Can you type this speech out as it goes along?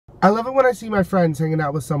I love it when I see my friends hanging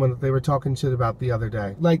out with someone that they were talking shit about the other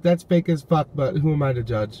day. Like, that's fake as fuck, but who am I to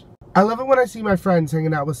judge? I love it when I see my friends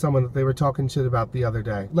hanging out with someone that they were talking shit about the other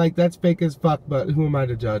day. Like, that's fake as fuck, but who am I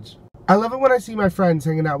to judge? I love it when I see my friends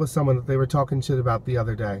hanging out with someone that they were talking shit about the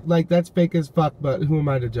other day. Like, that's fake as fuck, but who am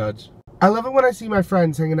I to judge? I love it when I see my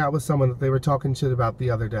friends hanging out with someone that they were talking shit about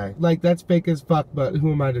the other day. Like, that's fake as fuck, but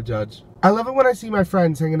who am I to judge? I love it when I see my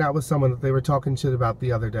friends hanging out with someone that they were talking shit about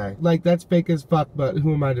the other day. Like, that's fake as fuck, but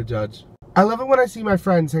who am I to judge? I love it when I see my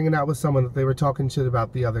friends hanging out with someone that they were talking shit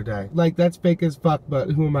about the other day. Like, that's fake as fuck,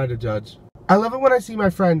 but who am I to judge? I love it when I see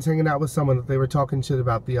my friends hanging out with someone that they were talking shit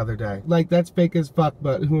about the other day. Like, that's fake as fuck,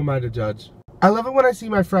 but who am I to judge? I love it when I see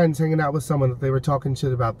my friends hanging out with someone that they were talking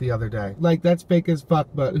shit about the other day. Like, that's fake as fuck,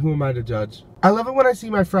 but who am I to judge? I love it when I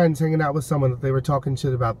see my friends hanging out with someone that they were talking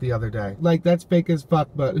shit about the other day. Like, that's fake as fuck,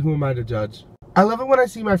 but who am I to judge? I love it when I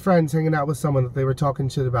see my friends hanging out with someone that they were talking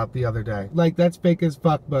shit about the other day. Like, that's fake as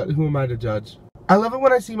fuck, but who am I to judge? I love it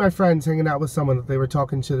when I see my friends hanging out with someone that they were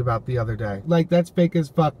talking shit about the other day. Like, that's fake as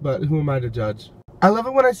fuck, but who am I to judge? I love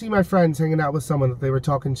it when I see my friends hanging out with someone that they were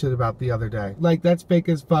talking shit about the other day. Like, that's fake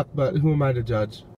as fuck, but who am I to judge?